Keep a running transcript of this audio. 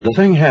The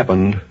thing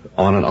happened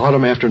on an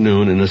autumn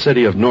afternoon in the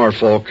city of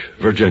Norfolk,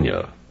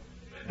 Virginia.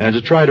 And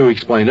to try to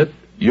explain it,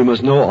 you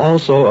must know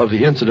also of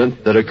the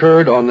incident that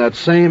occurred on that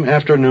same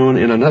afternoon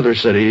in another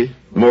city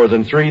more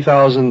than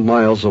 3,000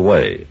 miles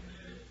away.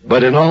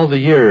 But in all the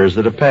years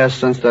that have passed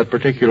since that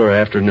particular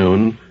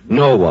afternoon,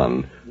 no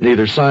one,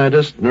 neither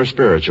scientist nor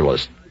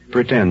spiritualist,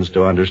 pretends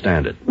to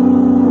understand it.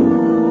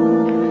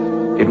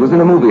 It was in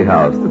a movie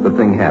house that the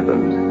thing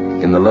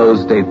happened, in the Lowe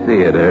State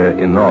Theater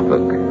in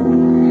Norfolk.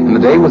 And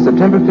the day was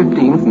September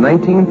 15th,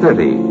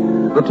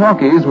 1930. The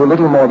talkies were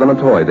little more than a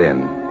toy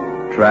then.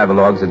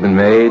 Travelogues had been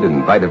made,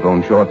 and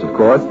Vitaphone shorts, of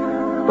course,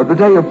 but the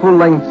day of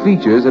full-length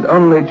features had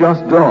only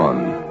just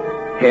dawned.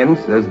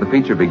 Hence, as the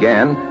feature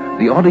began,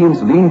 the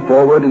audience leaned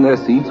forward in their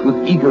seats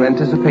with eager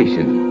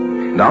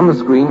anticipation, and on the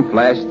screen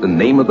flashed the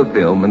name of the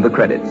film and the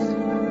credits.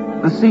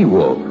 The Sea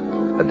Wolf,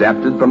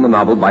 adapted from the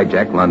novel by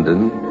Jack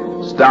London,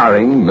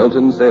 starring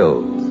Milton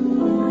Sills.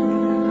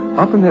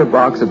 Up in their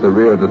box at the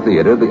rear of the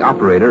theater, the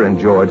operator and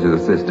George,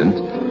 his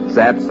assistant,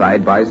 sat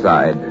side by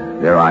side,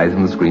 their eyes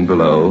on the screen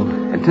below,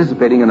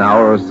 anticipating an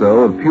hour or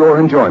so of pure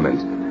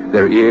enjoyment,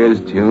 their ears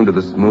tuned to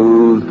the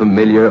smooth,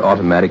 familiar,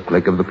 automatic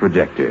click of the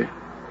projector.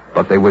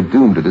 But they were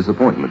doomed to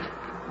disappointment,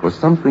 for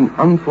something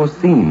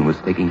unforeseen was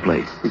taking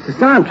place. It's the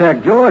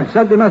soundtrack, George.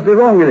 Something must be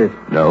wrong with it.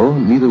 No,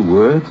 neither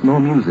words nor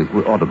music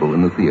were audible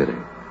in the theater.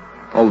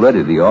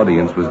 Already the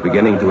audience was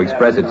beginning to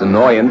express its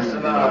annoyance.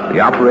 The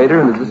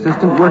operator and his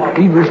assistant worked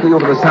feverishly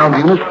over the sound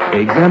unit.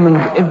 They examined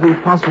every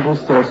possible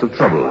source of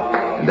trouble.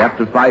 And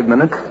after 5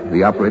 minutes,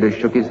 the operator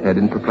shook his head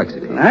in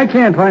perplexity. I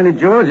can't find it,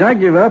 George. I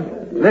give up.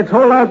 Let's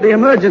hold out the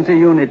emergency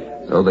unit.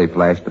 So they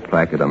flashed the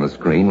placard on the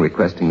screen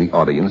requesting the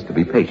audience to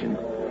be patient.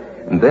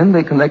 And then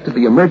they connected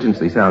the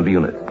emergency sound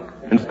unit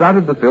and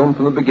started the film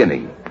from the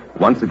beginning.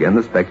 Once again,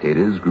 the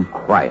spectators grew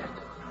quiet.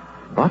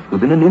 But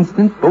within an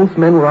instant, both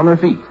men were on their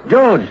feet.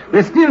 George,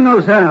 there's still no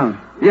sound.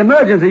 The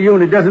emergency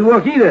unit doesn't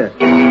work either.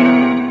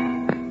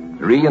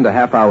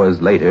 3.5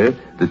 hours later,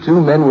 the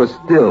two men were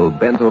still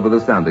bent over the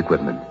sound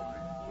equipment.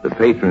 The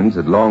patrons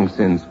had long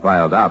since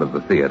filed out of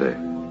the theater.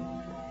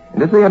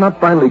 And if they had not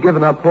finally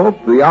given up hope,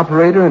 the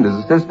operator and his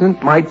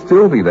assistant might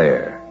still be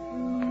there.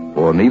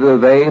 For neither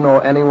they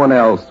nor anyone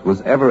else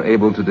was ever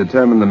able to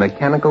determine the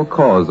mechanical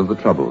cause of the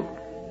trouble.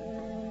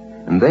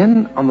 And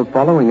then, on the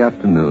following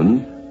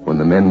afternoon, when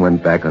the men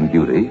went back on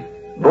duty,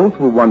 both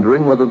were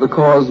wondering whether the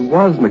cause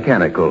was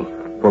mechanical,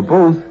 for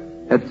both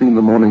had seen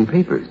the morning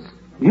papers.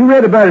 You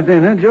read about it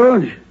then, huh,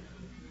 George?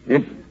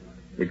 It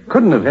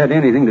couldn't have had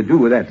anything to do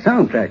with that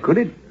soundtrack, could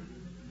it?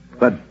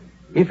 But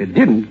if it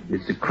didn't,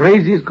 it's the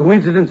craziest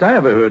coincidence I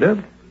ever heard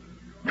of.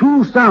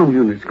 2 sound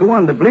units go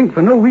on the blink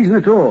for no reason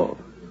at all.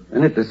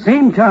 And at the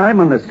same time,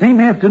 on the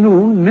same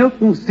afternoon,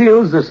 Milton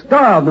Sills, the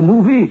star of the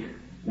movie,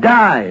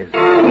 dies.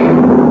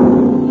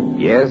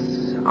 Yes,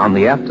 on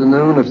the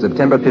afternoon of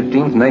September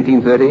 15th,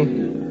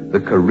 1930, the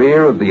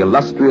career of the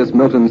illustrious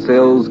Milton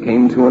Sills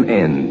came to an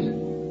end.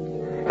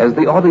 As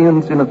the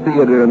audience in a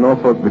theater in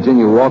Norfolk,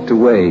 Virginia walked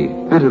away,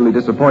 bitterly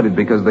disappointed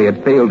because they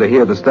had failed to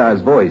hear the star's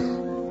voice,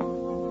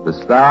 the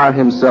star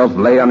himself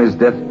lay on his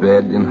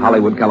deathbed in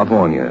Hollywood,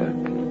 California.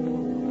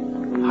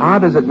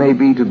 Hard as it may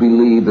be to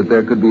believe that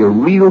there could be a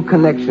real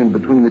connection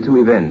between the two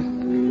events,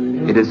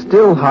 it is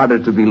still harder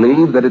to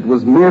believe that it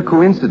was mere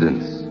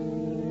coincidence.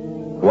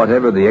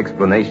 Whatever the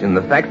explanation,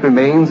 the fact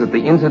remains that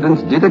the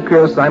incidents did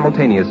occur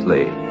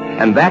simultaneously,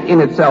 and that in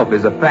itself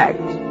is a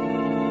fact.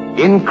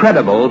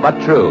 Incredible,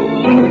 but true.